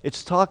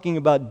 It's talking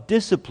about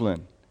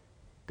discipline.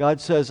 God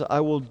says,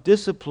 I will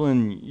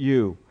discipline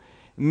you.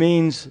 It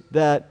means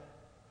that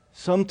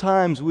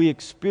sometimes we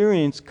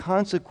experience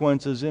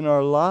consequences in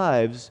our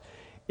lives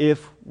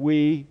if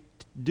we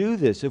do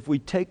this, if we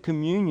take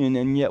communion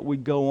and yet we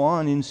go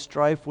on in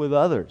strife with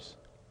others.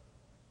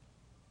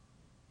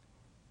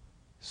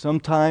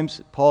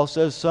 Sometimes, Paul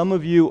says, some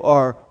of you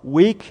are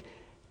weak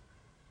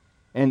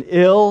and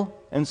ill,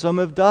 and some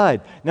have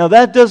died. Now,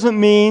 that doesn't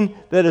mean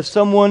that if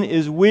someone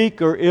is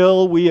weak or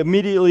ill, we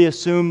immediately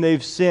assume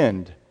they've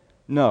sinned.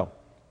 No,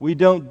 we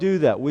don't do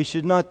that. We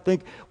should not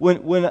think,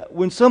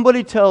 when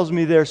somebody tells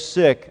me they're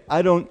sick,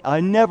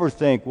 I never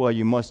think, well,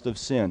 you must have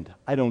sinned.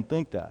 I don't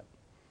think that.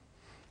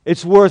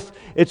 It's worth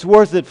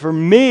it for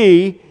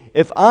me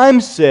if I'm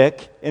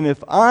sick and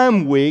if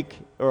I'm weak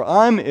or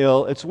I'm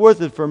ill. It's worth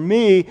it for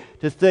me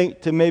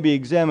to maybe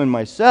examine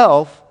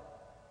myself,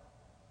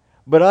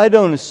 but I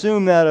don't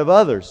assume that of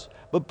others.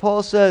 But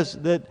Paul says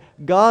that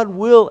God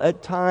will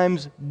at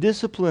times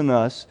discipline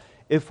us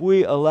if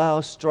we allow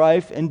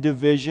strife and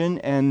division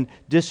and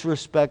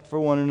disrespect for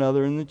one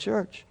another in the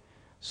church.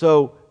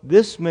 So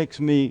this makes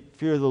me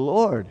fear the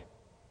Lord.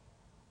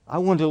 I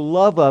want to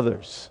love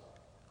others.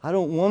 I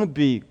don't want to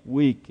be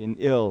weak and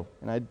ill,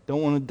 and I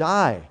don't want to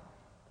die.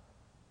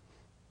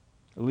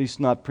 At least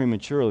not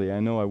prematurely.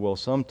 I know I will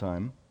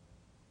sometime.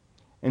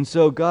 And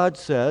so God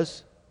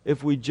says,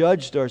 if we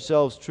judged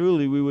ourselves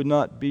truly, we would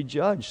not be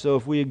judged. So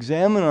if we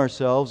examine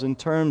ourselves in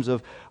terms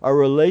of our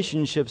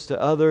relationships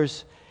to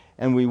others,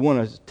 and we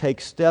want to take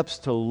steps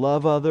to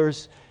love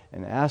others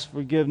and ask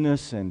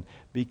forgiveness and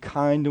be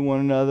kind to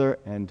one another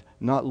and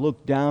not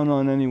look down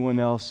on anyone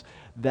else,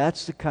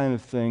 that's the kind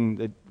of thing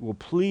that will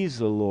please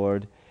the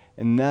Lord,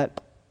 and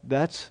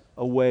that's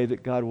a way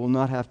that God will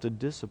not have to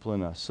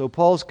discipline us. So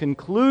Paul's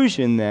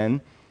conclusion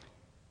then,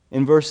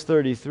 in verse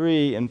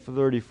 33 and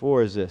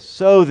 34 is this: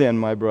 so then,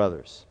 my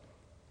brothers.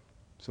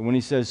 So when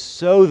he says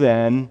so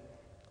then,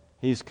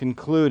 he's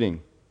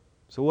concluding.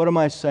 So what am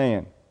I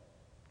saying?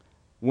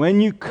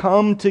 When you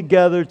come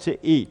together to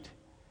eat.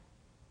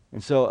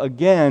 And so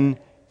again,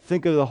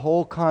 think of the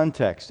whole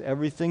context.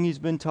 Everything he's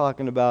been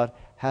talking about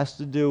has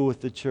to do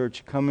with the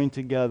church coming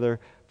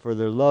together for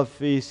their love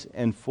feast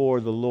and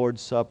for the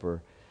Lord's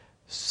Supper.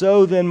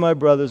 So then, my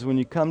brothers, when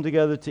you come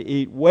together to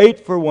eat,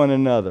 wait for one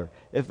another.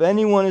 If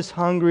anyone is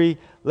hungry,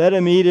 let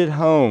him eat at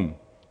home,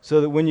 so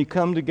that when you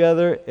come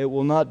together, it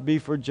will not be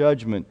for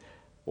judgment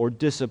or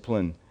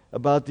discipline.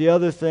 About the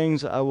other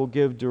things, I will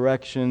give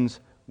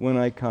directions when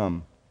I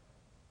come.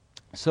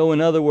 So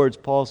in other words,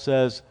 Paul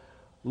says,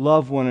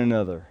 love one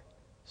another,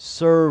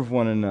 serve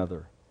one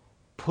another,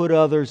 put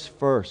others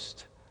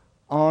first,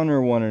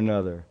 honor one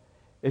another.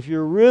 If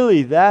you're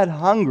really that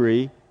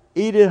hungry,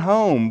 eat at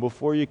home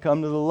before you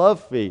come to the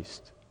love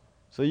feast,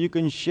 so you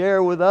can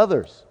share with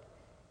others.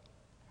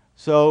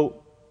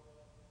 So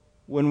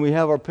when we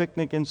have our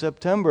picnic in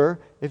September,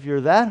 if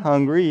you're that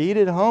hungry, eat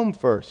at home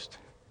first.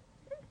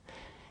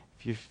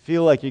 If you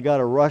feel like you got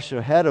to rush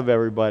ahead of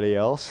everybody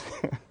else.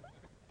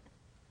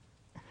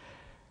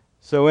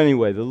 So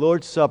anyway, the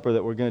Lord's Supper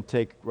that we're going to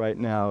take right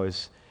now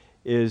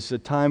is a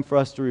time for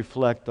us to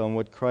reflect on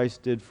what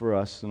Christ did for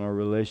us in our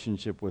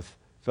relationship with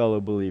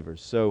fellow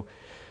believers. So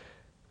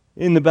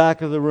in the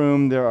back of the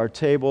room, there are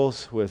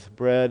tables with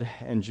bread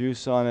and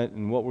juice on it,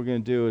 and what we're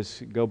going to do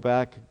is go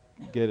back,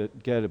 get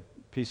a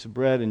piece of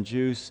bread and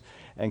juice,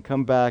 and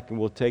come back, and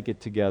we'll take it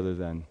together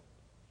then.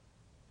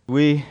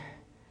 We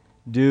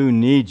do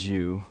need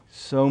you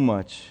so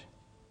much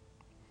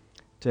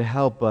to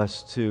help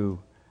us to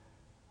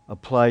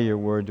apply your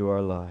word to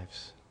our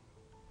lives.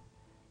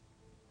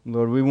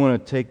 Lord, we want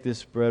to take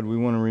this bread, we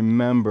want to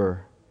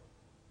remember.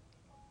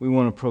 We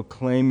want to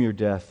proclaim your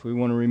death. We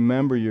want to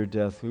remember your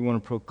death. We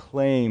want to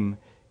proclaim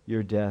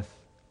your death.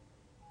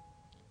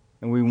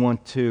 And we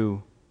want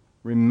to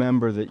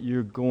remember that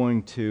you're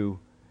going to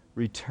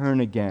return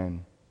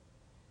again.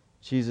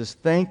 Jesus,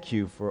 thank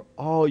you for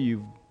all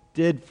you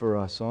did for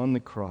us on the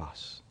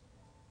cross.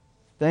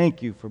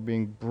 Thank you for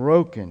being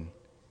broken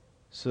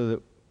so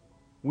that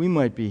we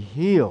might be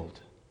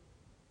healed.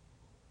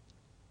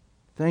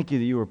 Thank you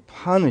that you were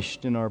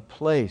punished in our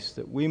place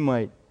that we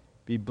might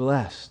be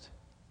blessed.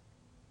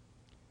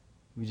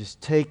 We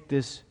just take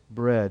this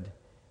bread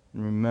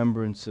in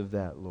remembrance of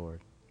that,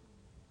 Lord.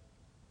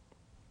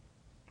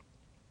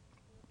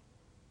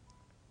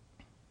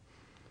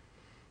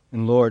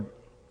 And Lord,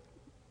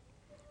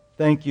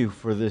 thank you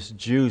for this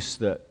juice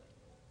that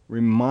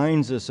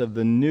reminds us of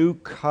the new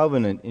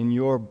covenant in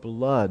your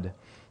blood,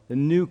 the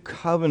new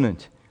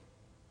covenant,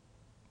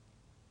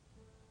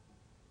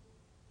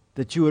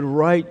 that you would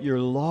write your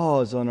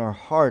laws on our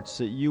hearts,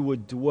 that you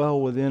would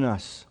dwell within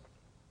us,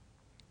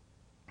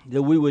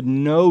 that we would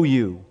know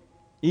you,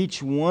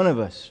 each one of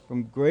us,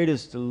 from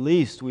greatest to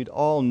least, we'd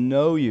all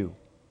know you,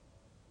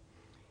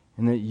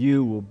 and that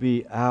you will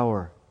be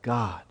our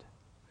God,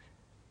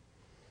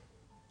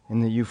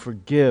 and that you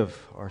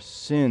forgive our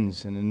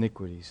sins and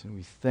iniquities. And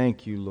we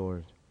thank you,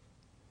 Lord,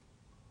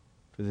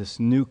 for this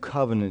new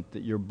covenant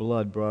that your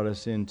blood brought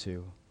us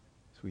into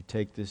as we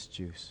take this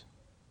juice.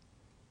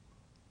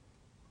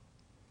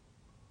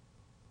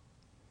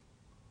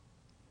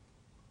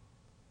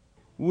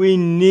 We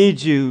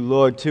need you,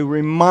 Lord, to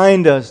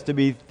remind us to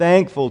be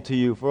thankful to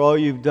you for all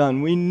you've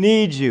done. We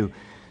need you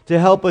to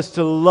help us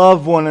to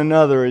love one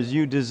another as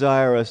you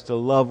desire us to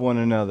love one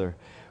another.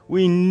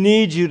 We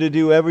need you to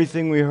do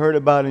everything we heard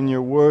about in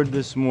your word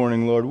this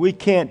morning, Lord. We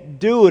can't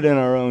do it in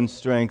our own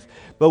strength,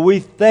 but we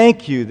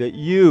thank you that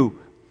you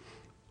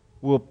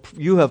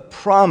have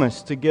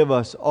promised to give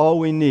us all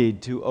we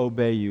need to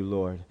obey you,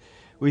 Lord.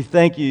 We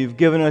thank you you've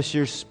given us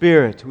your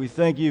Spirit. We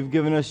thank you you've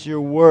given us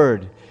your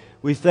word.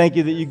 We thank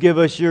you that you give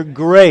us your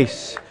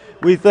grace.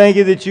 We thank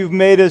you that you've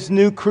made us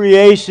new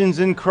creations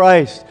in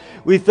Christ.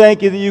 We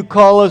thank you that you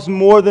call us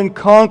more than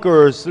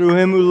conquerors through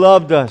him who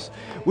loved us.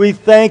 We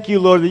thank you,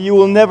 Lord, that you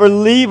will never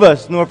leave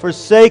us nor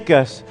forsake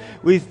us.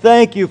 We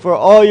thank you for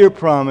all your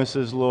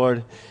promises,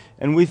 Lord.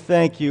 And we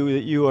thank you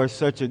that you are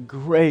such a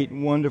great,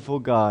 wonderful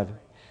God.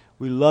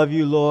 We love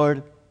you,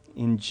 Lord.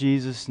 In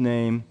Jesus'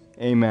 name,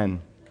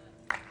 amen.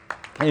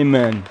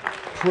 Amen.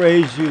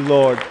 Praise you,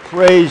 Lord.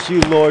 Praise you,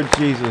 Lord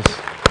Jesus.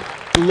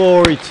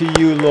 Glory to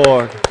you,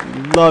 Lord.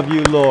 Love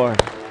you, Lord.